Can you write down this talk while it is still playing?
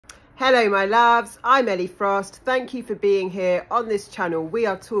Hello my loves, I'm Ellie Frost. Thank you for being here on this channel. We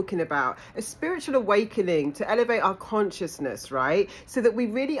are talking about a spiritual awakening to elevate our consciousness, right? So that we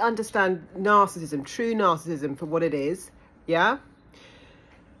really understand narcissism, true narcissism for what it is, yeah?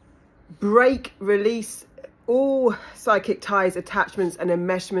 Break, release all psychic ties, attachments and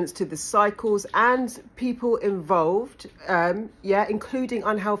enmeshments to the cycles and people involved, including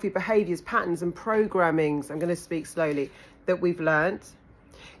unhealthy behaviours, patterns and programmings, I'm going to speak slowly, that we've learned.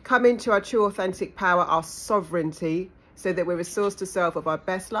 Come into our true authentic power, our sovereignty, so that we're a source to self of our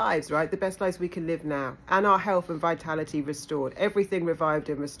best lives, right? The best lives we can live now, and our health and vitality restored, everything revived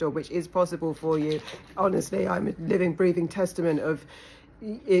and restored, which is possible for you. Honestly, I'm a living, breathing testament of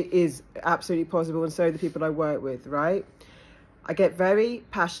it is absolutely possible, and so are the people I work with, right? I get very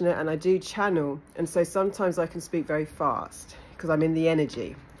passionate and I do channel, and so sometimes I can speak very fast because I'm in the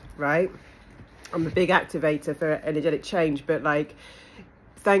energy, right? I'm a big activator for energetic change, but like,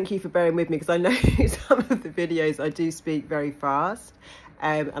 thank you for bearing with me, because I know some of the videos I do speak very fast,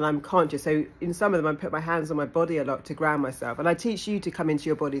 and I'm conscious. So in some of them I put my hands on my body a lot to ground myself, and I teach you to come into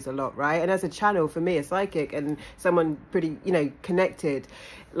your bodies a lot, right? And as a channel, for me, a psychic and someone pretty, connected,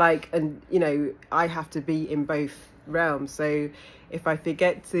 I have to be in both realms. So if I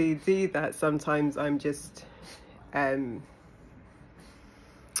forget to do that, sometimes I'm just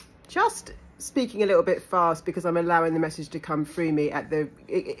speaking a little bit fast because I'm allowing the message to come through me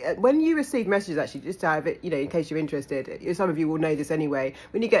when you receive messages, actually, just to have it, in case you're interested, some of you will know this anyway,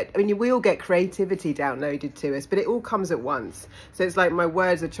 we all get creativity downloaded to us, but it all comes at once. So it's like my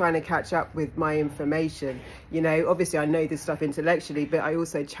words are trying to catch up with my information. Obviously I know this stuff intellectually, but I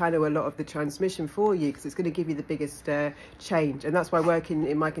also channel a lot of the transmission for you because it's going to give you the biggest change. And that's why working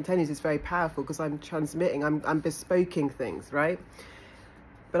in my containers is very powerful, because I'm transmitting, I'm bespoking things, right?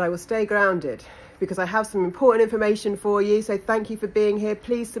 But I will stay grounded because I have some important information for you. So thank you for being here.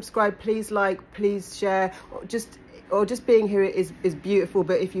 Please subscribe, please like, please share. Just being here is beautiful,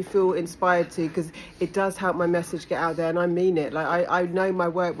 but if you feel inspired to, because it does help my message get out there, and I mean it. Like I know my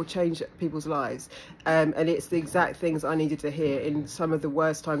work will change people's lives, and it's the exact things I needed to hear in some of the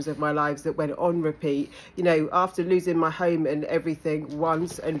worst times of my lives that went on repeat. After losing my home and everything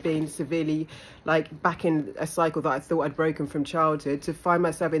once and being severely back in a cycle that I thought I'd broken from childhood, to find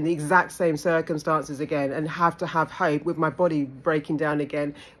myself in the exact same circumstances again and have to have hope with my body breaking down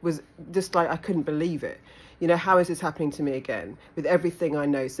again was just like, I couldn't believe it. How is this happening to me again with everything I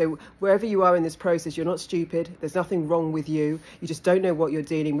know? So wherever you are in this process, you're not stupid. There's nothing wrong with you. You just don't know what you're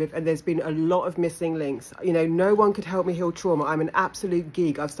dealing with. And there's been a lot of missing links. No one could help me heal trauma. I'm an absolute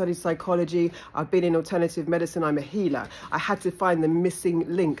geek. I've studied psychology. I've been in alternative medicine. I'm a healer. I had to find the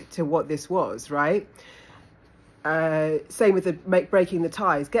missing link to what this was, right? Same with breaking the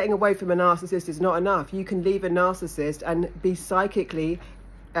ties. Getting away from a narcissist is not enough. You can leave a narcissist and be psychically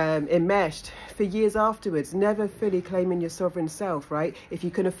enmeshed for years afterwards, never fully claiming your sovereign self, right? If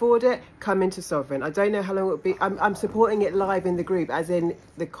you can afford it, come into sovereign. I don't know how long it'll be. I'm supporting it live in the group, as in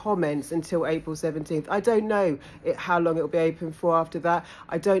the comments, until April 17th. I don't know how long it'll be open for after that.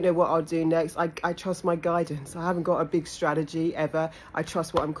 I don't know what I'll do next. I trust my guidance. I haven't got a big strategy ever. I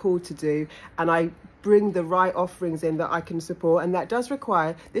trust what I'm called to do, and I bring the right offerings in that I can support, and that does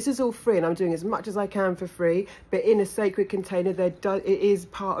require, this is all free and I'm doing as much as I can for free, but in a sacred container, it is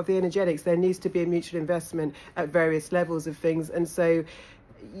part of the energetics. There needs to be a mutual investment at various levels of things, and so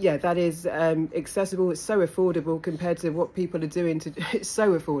yeah, that is accessible. It's so affordable compared to what people are doing. It's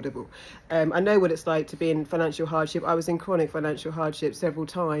so affordable. I know what it's like to be in financial hardship. I was in chronic financial hardship several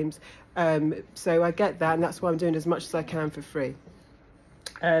times, so I get that, and that's why I'm doing as much as I can for free.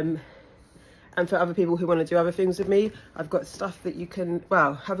 And for other people who want to do other things with me, I've got stuff that you can,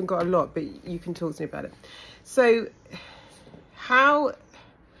 well, haven't got a lot, but you can talk to me about it. So how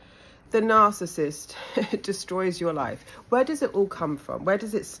the narcissist destroys your life. Where does it all come from? Where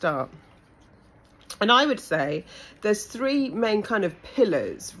does it start? And I would say there's three main kind of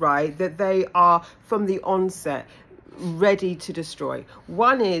pillars, right, that they are from the onset ready to destroy.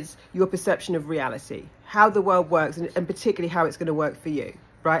 One is your perception of reality, how the world works, and particularly how it's going to work for you.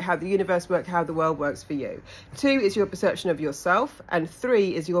 Right, how the universe works, how the world works for you. 2 is your perception of yourself, and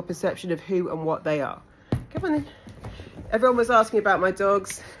 3 is your perception of who and what they are. Come on in. Everyone was asking about my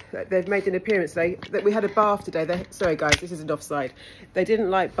dogs. They've made an appearance today. That we had a bath today. Sorry guys, this isn't offside. They didn't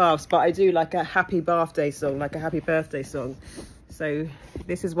like baths, but I do like a happy bath day song, like a happy birthday song. So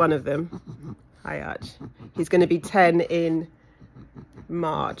this is one of them. Hi Arch. He's going to be 10 in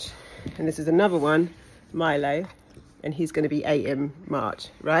March, and this is another one, Milo, and he's going to be 8 in March,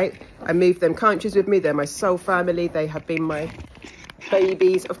 right? I moved them countries with me. They're my soul family. They have been my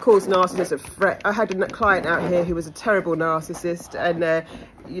babies. Of course, narcissists are I had a client out here who was a terrible narcissist, and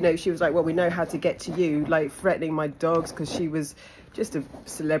you know, she was like, well, we know how to get to you, like threatening my dogs because she was just a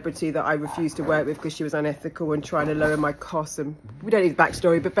celebrity that I refused to work with because she was unethical and trying to lower my costs. And we don't need the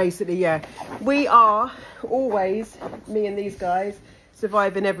backstory, but basically, yeah, we are always, me and these guys,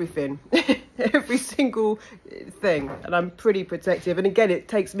 surviving everything. Every single thing. And I'm pretty protective. And again, it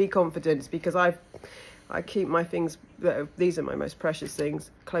takes me confidence because I keep my things, these are my most precious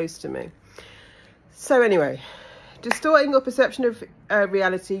things, close to me. So anyway, distorting your perception of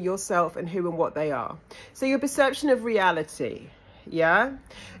reality, yourself, and who and what they are. So your perception of reality. Yeah.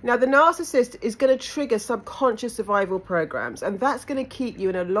 Now the narcissist is going to trigger subconscious survival programs, and that's going to keep you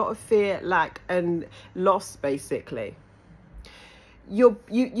in a lot of fear, lack, and loss. Basically,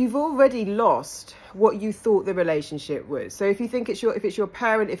 you've already lost what you thought the relationship was. So if you think if it's your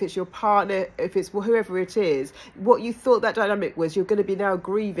parent, if it's your partner, if it's whoever it is, what you thought that dynamic was, you're going to be now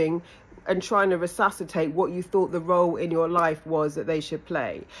grieving and trying to resuscitate what you thought the role in your life was that they should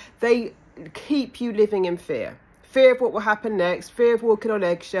play. They keep you living in fear. Fear of what will happen next, fear of walking on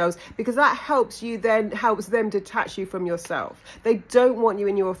eggshells, because that helps them detach you from yourself. They don't want you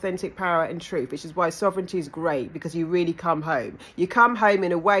in your authentic power and truth, which is why sovereignty is great, because you really come home. You come home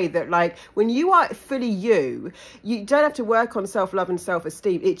in a way that, like, when you are fully you don't have to work on self-love and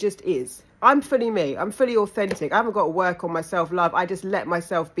self-esteem. It just is. I'm fully me. I'm fully authentic. I haven't got to work on my self-love. I just let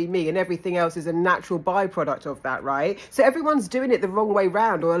myself be me, and everything else is a natural byproduct of that, right? So everyone's doing it the wrong way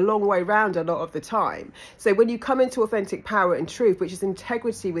round, or a long way round a lot of the time. So when you come into authentic power and truth, which is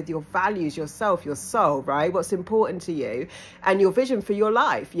integrity with your values, yourself, your soul, right? What's important to you and your vision for your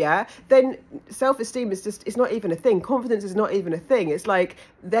life, yeah? Then self-esteem is just, it's not even a thing. Confidence is not even a thing. It's like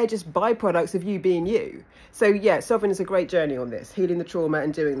they're just byproducts of you being you. So yeah, sovereign is a great journey on this, healing the trauma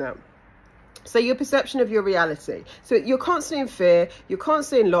and doing that. So your perception of your reality. So you're constantly in fear, you're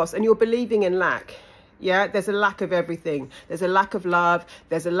constantly in loss, and you're believing in lack. Yeah, there's a lack of everything. There's a lack of love.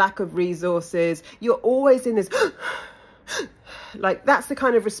 There's a lack of resources. You're always in this, like, that's the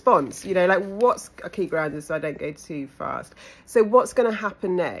kind of response, you know, like I keep grounded so I don't go too fast. So what's going to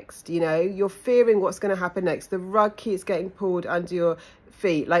happen next? You know, you're fearing what's going to happen next. The rug keeps getting pulled under your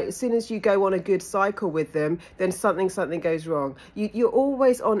feet. Like, as soon as you go on a good cycle with them, then something goes wrong. You're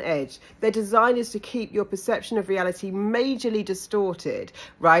always on edge. Their design is to keep your perception of reality majorly distorted,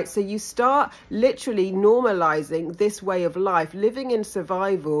 right? So you start literally normalizing this way of life, living in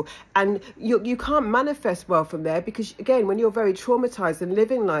survival, and you can't manifest well from there, because again, when you're very traumatized and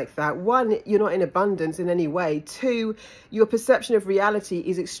living like that, one, you're not in abundance in any way. Two, your perception of reality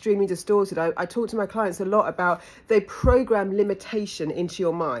is extremely distorted. I talk to my clients a lot about they program limitation into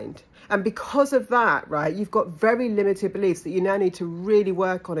your mind. And because of that, right, you've got very limited beliefs that you now need to really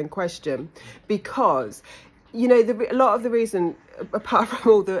work on and question, because, you know, a lot of the reason, apart from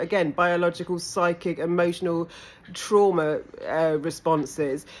all the, again, biological, psychic, emotional trauma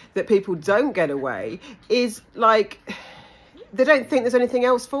responses, that people don't get away is like, they don't think there's anything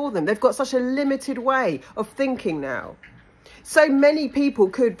else for them. They've got such a limited way of thinking now. So many people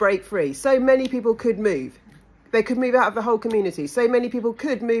could break free. So many people could move. They could move out of the whole community. So many people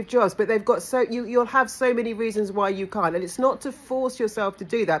could move jobs, but they've got you'll have so many reasons why you can't. And it's not to force yourself to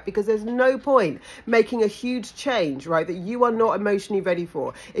do that, because there's no point making a huge change, right, that you are not emotionally ready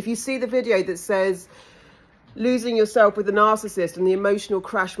for. If you see the video that says losing yourself with a narcissist and the emotional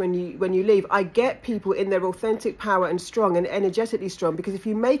crash when you leave, I get people in their authentic power and strong and energetically strong, because if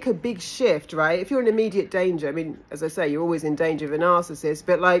you make a big shift, right, if you're in immediate danger, I mean, as I say, you're always in danger of a narcissist,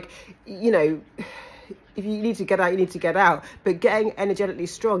 but like, you know, if you need to get out, you need to get out. But getting energetically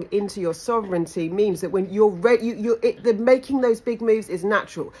strong into your sovereignty means that when you're ready, making those big moves is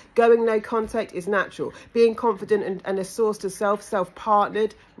natural. Going no contact is natural. Being confident and a source to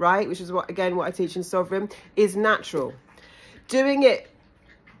self-partnered, right, which is what I teach in Sovereign, is natural. Doing it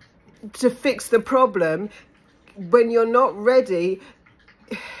to fix the problem when you're not ready,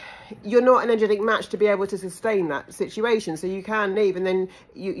 you're not an energetic match to be able to sustain that situation. So you can leave, and then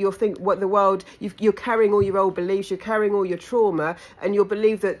you'll think what the world, you're carrying all your old beliefs, you're carrying all your trauma, and you'll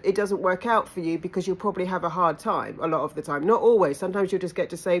believe that it doesn't work out for you because you'll probably have a hard time a lot of the time. Not always. Sometimes you'll just get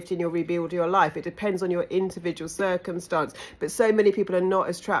to safety and you'll rebuild your life. It depends on your individual circumstance. But so many people are not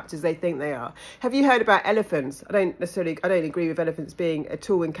as trapped as they think they are. Have you heard about elephants? I don't agree with elephants being a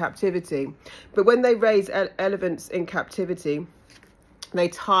tool in captivity. But when they raise elephants in captivity, they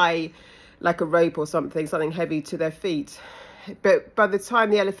tie like a rope or something heavy to their feet. But by the time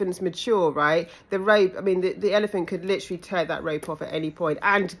the elephant's mature, right, the rope, I mean, the elephant could literally tear that rope off at any point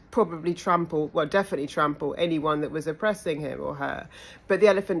and probably definitely trample anyone that was oppressing him or her. But the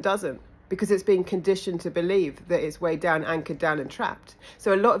elephant doesn't. because it's been conditioned to believe that it's weighed down, anchored down and trapped.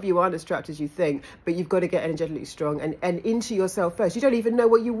 So a lot of you aren't as trapped as you think, but you've got to get energetically strong and into yourself first. You don't even know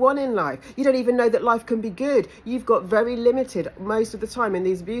what you want in life. You don't even know that life can be good. You've got very limited, most of the time in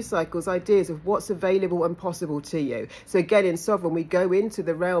these abuse cycles, ideas of what's available and possible to you. So again, in Sovereign, we go into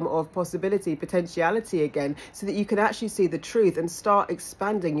the realm of possibility, potentiality again, so that you can actually see the truth and start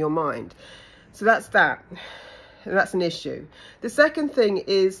expanding your mind. So that's that. And that's an issue. The second thing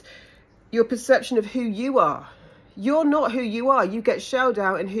is your perception of who you are. You're not who you are. You get shelled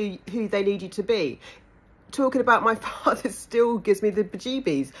out in who they need you to be. Talking about my father still gives me the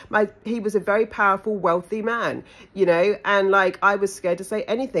bejeebies. He was a very powerful, wealthy man, you know, and like I was scared to say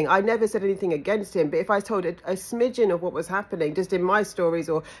anything. I never said anything against him, but if I told a smidgen of what was happening, just in my stories,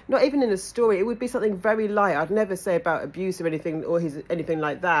 or not even in a story, it would be something very light. I'd never say about abuse or anything, or anything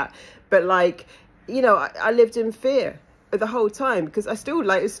like that. But like, you know, I lived in fear the whole time, because I still,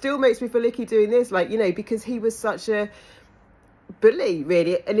 like, it still makes me feel icky doing this, like, you know, because he was such a bully,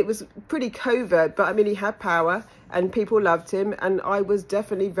 really, and it was pretty covert, but I mean, he had power and people loved him, and I was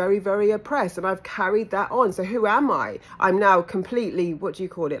definitely very, very oppressed, and I've carried that on. So who am I? I'm now completely, what do you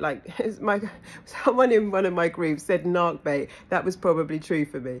call it, like, someone in one of my groups said narc bait. That was probably true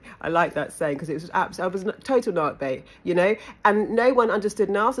for me. I like that saying, because it was I was total narc bait, you know, and no one understood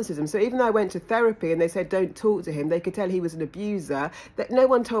narcissism. So even though I went to therapy and they said don't talk to him, they could tell he was an abuser, that no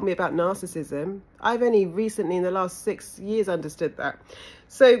one told me about narcissism. I've only recently in the last 6 years understood that.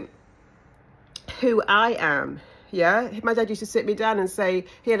 So who I am, yeah, my dad used to sit me down and say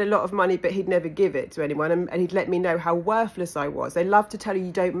he had a lot of money, but he'd never give it to anyone, and he'd let me know how worthless I was. They love to tell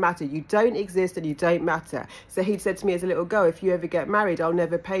you don't matter, you don't exist and you don't matter. So he'd said to me as a little girl, if you ever get married, I'll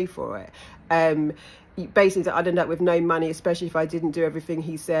never pay for it. Basically that I'd end up with no money, especially if I didn't do everything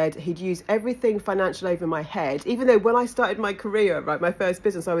he said. He'd use everything financial over my head, even though when I started my career, right, my first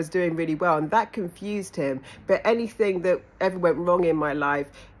business, I was doing really well, and that confused him. But anything that ever went wrong in my life,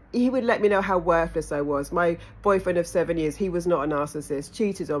 he would let me know how worthless I was. My boyfriend of 7 years, he was not a narcissist,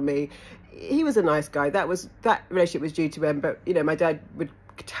 cheated on me. He was a nice guy. That relationship was due to end, but you know, my dad would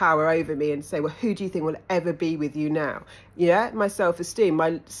tower over me and say, well, who do you think will ever be with you now? Yeah, my self-esteem,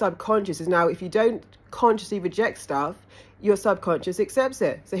 my subconscious is now, if you don't consciously reject stuff, your subconscious accepts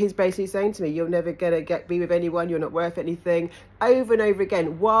it. So he's basically saying to me, you're never gonna be with anyone, you're not worth anything, over and over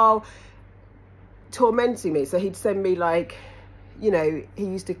again, while tormenting me. So he'd send me, like, you know, he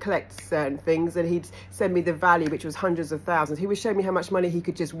used to collect certain things and he'd send me the value, which was hundreds of thousands. He was showing me how much money he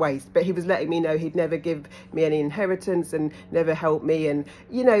could just waste, but he was letting me know he'd never give me any inheritance and never help me, and,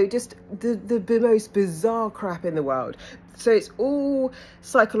 you know, just the most bizarre crap in the world. So it's all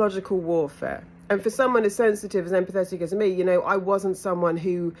psychological warfare. And for someone as sensitive, as empathetic as me, you know, I wasn't someone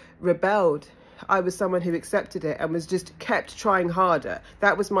who rebelled. I was someone who accepted it and was just kept trying harder.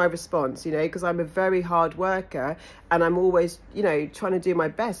 That was my response, you know, because I'm a very hard worker and I'm always, you know, trying to do my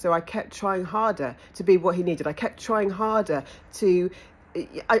best. So I kept trying harder to be what he needed. I kept trying harder to,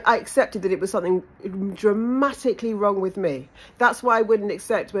 I accepted that it was something dramatically wrong with me. That's why I wouldn't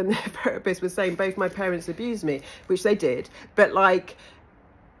accept when the therapist was saying both my parents abused me, which they did. But like,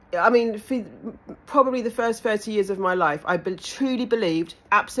 I mean, for probably the first 30 years of my life, I truly believed,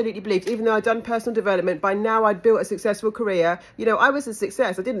 absolutely believed, even though I'd done personal development, by now I'd built a successful career. You know, I was a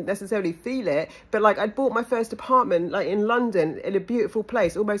success. I didn't necessarily feel it, but like I'd bought my first apartment, like in London, in a beautiful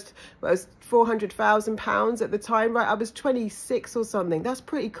place, almost, well, it was £400,000 at the time, right? I was 26 or something. That's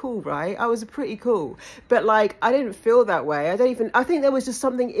pretty cool, right? I was pretty cool. But like, I didn't feel that way. I think there was just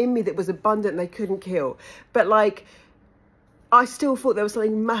something in me that was abundant and they couldn't kill. But like, I still thought there was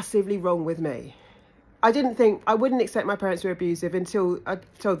something massively wrong with me. I wouldn't accept my parents were abusive until I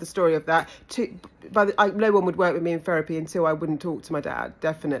told the story of that. No one would work with me in therapy until I wouldn't talk to my dad,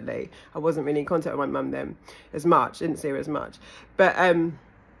 definitely. I wasn't really in contact with my mum then as much, didn't see her as much. But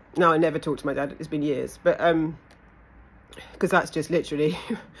no, I never talked to my dad, it's been years. But because that's just literally,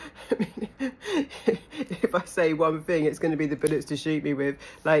 I mean, if I say one thing, it's going to be the bullets to shoot me with.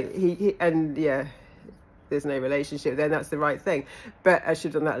 Like, and yeah. There's no relationship then, that's the right thing. But I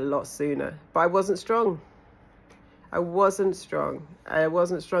should have done that a lot sooner. But I wasn't strong. I wasn't strong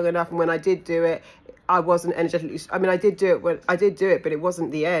enough. And when I did do it, I wasn't energetically, I mean, I did do it, but it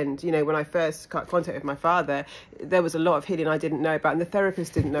wasn't the end. You know, when I first got contact with my father, there was a lot of healing I didn't know about, and the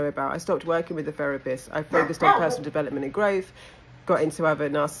therapist didn't know about. I stopped working with the therapist. I focused on personal development and growth, got into other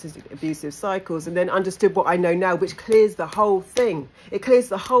narcissistic abusive cycles, and then understood what I know now, which clears the whole thing. It clears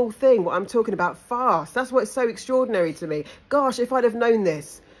the whole thing, what I'm talking about, fast. That's what's so extraordinary to me. Gosh, if I'd have known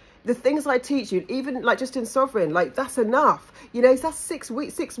this. The things I teach you, even like just in Sovereign, like that's enough. You know, that's 6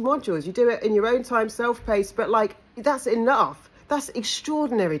 weeks, 6 modules. You do it in your own time, self-paced, but like that's enough. That's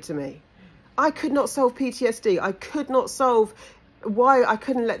extraordinary to me. I could not solve PTSD. I could not solve why I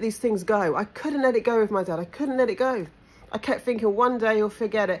couldn't let these things go. I couldn't let it go with my dad. I couldn't let it go. I kept thinking one day he'll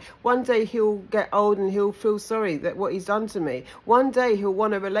forget it. One day he'll get old and he'll feel sorry that what he's done to me. One day he'll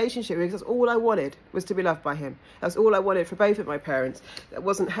want a relationship, because that's all I wanted, was to be loved by him. That's all I wanted for both of my parents. That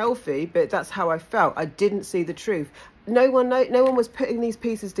wasn't healthy, but that's how I felt. I didn't see the truth. No one was putting these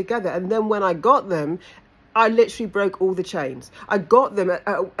pieces together. And then when I got them, I literally broke all the chains. I got them at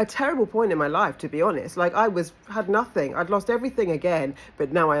a terrible point in my life, to be honest. Like, had nothing. I'd lost everything again,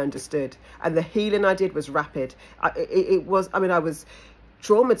 but now I understood. And the healing I did was rapid. I was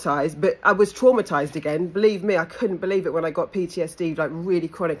traumatized, but I was traumatized again. Believe me, I couldn't believe it when I got PTSD, like really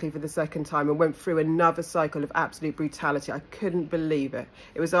chronically for the second time, and went through another cycle of absolute brutality. I couldn't believe it.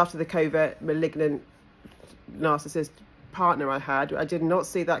 It was after the covert, malignant, narcissist partner I had. I did not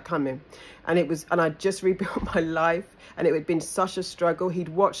see that coming, and I just rebuilt my life, and it had been such a struggle. He'd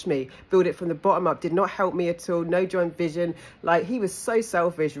watched me build it from the bottom up, did not help me at all, no joint vision. Like, he was so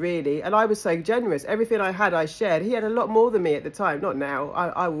selfish, really, and I was so generous. Everything I had I shared. He had a lot more than me at the time, not now.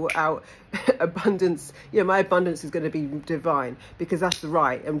 I will out abundance. My abundance is going to be divine, because that's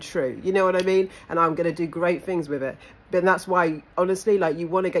right and true, you know what I mean, and I'm going to do great things with it. But that's why, honestly, like, you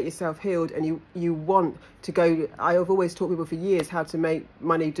want to get yourself healed, and you want to go. I've always taught people for years how to make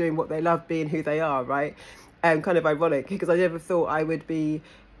money doing what they love, being who they are, right? Kind of ironic, because I never thought I would be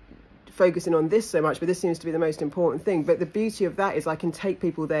focusing on this so much, but this seems to be the most important thing. But the beauty of that is I can take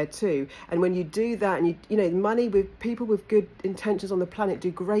people there too. And when you do that, and money, with people with good intentions on the planet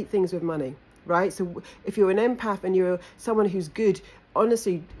do great things with money, right? So if you're an empath and you're someone who's good,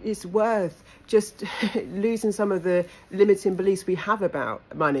 honestly, it's worth just losing some of the limiting beliefs we have about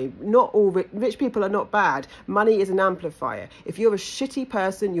money. Not all rich people are not bad. Money is an amplifier. If you're a shitty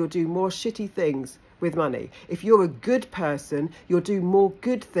person, you'll do more shitty things with money. If you're a good person, you'll do more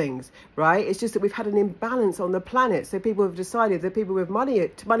good things, right? It's just that we've had an imbalance on the planet. So people have decided that people with money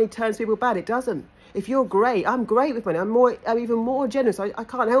turns people bad. It doesn't. If you're great, I'm great with money. I'm even more generous. I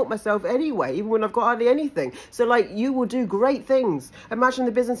can't help myself anyway, even when I've got hardly anything. So, like, you will do great things. Imagine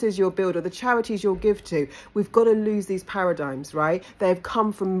the businesses you'll build or the charities you'll give to. We've got to lose these paradigms, right? They have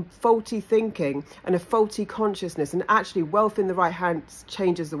come from faulty thinking and a faulty consciousness. And actually, wealth in the right hands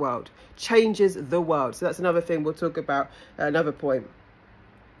changes the world. Changes the world. So that's another thing we'll talk about at another point.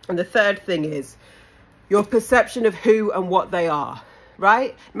 And the third thing is your perception of who and what they are.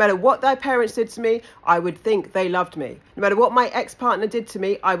 Right? No matter what their parents did to me, I would think they loved me. No matter what my ex-partner did to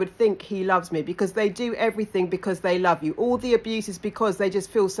me, I would think he loves me, because they do everything because they love you. All the abuse is because they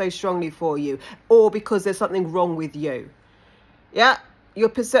just feel so strongly for you, or because there's something wrong with you. Yeah? Your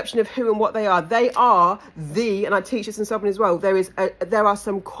perception of who and what they are. They are and I teach this in Sovereign as well, there are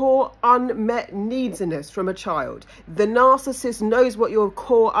some core unmet needs in us from a child. The narcissist knows what your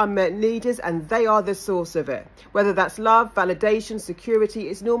core unmet need is, and they are the source of it. Whether that's love, validation, security,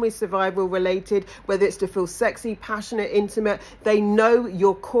 it's normally survival related, whether it's to feel sexy, passionate, intimate. They know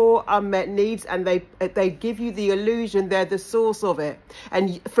your core unmet needs, and they give you the illusion they're the source of it.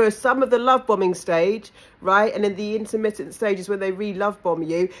 And for some of the love bombing stage, right, and in the intermittent stages when they re-love bomb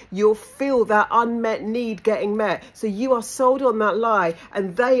you, you'll feel that unmet need getting met. So you are sold on that lie,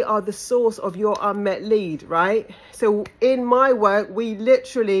 and they are the source of your unmet need, right? So in my work, we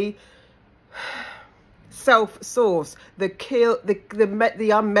literally self-source the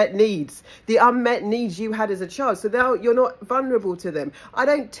unmet needs you had as a child. So now you're not vulnerable to them. I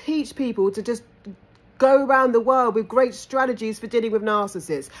don't teach people to just go around the world with great strategies for dealing with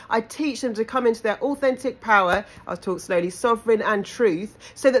narcissists. I teach them to come into their authentic power, I'll talk slowly, sovereign and truth,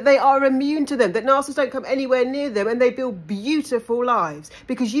 so that they are immune to them, that narcissists don't come anywhere near them, and they build beautiful lives.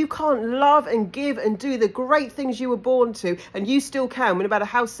 Because you can't love and give and do the great things you were born to, and you still can, no matter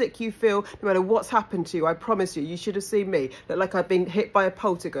how sick you feel, no matter what's happened to you. I promise you, you should have seen me. Look like I've been hit by a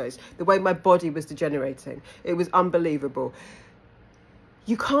poltergeist, the way my body was degenerating. It was unbelievable.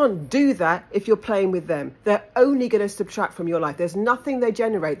 You can't do that if you're playing with them. They're only going to subtract from your life. There's nothing they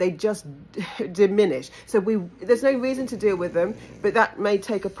generate. They just diminish. So there's no reason to deal with them, but that may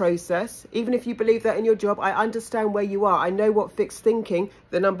take a process. Even if you believe that in your job, I understand where you are. I know what fixed thinking,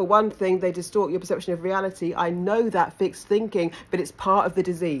 the number one thing, they distort your perception of reality. I know that fixed thinking, but it's part of the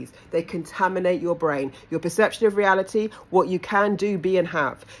disease. They contaminate your brain. Your perception of reality, what you can do, be and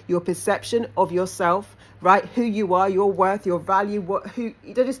have. Your perception of yourself, right? Who you are, your worth, your value, they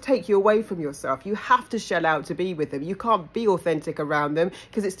just take you away from yourself. You have to shell out to be with them. You can't be authentic around them,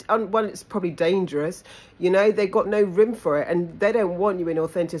 because it's probably dangerous. You know, they've got no room for it, and they don't want you in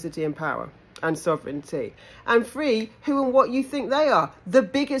authenticity and power and sovereignty. And three, who and what you think they are. The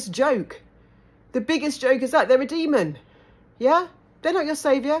biggest joke is that they're a demon. Yeah? They're not your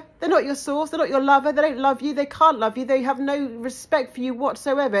savior. They're not your source. They're not your lover. They don't love you. They can't love you. They have no respect for you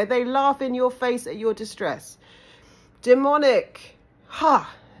whatsoever. They laugh in your face at your distress. Demonic.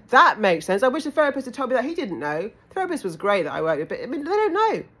 Ha. That makes sense. I wish the therapist had told me that. He didn't know. The therapist was great that I worked with, but I mean, they don't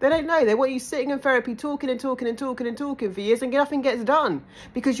know. They don't know. They want you sitting in therapy talking and talking and talking and talking for years and nothing gets done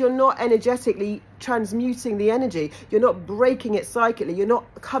because you're not energetically transmuting the energy. You're not breaking it psychically. You're not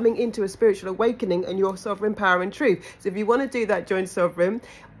coming into a spiritual awakening and your sovereign power and truth. So if you want to do that, join Sovereign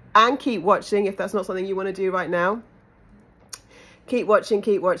and keep watching if that's not something you want to do right now. Keep watching,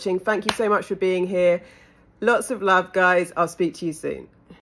 keep watching. Thank you so much for being here. Lots of love, guys. I'll speak to you soon.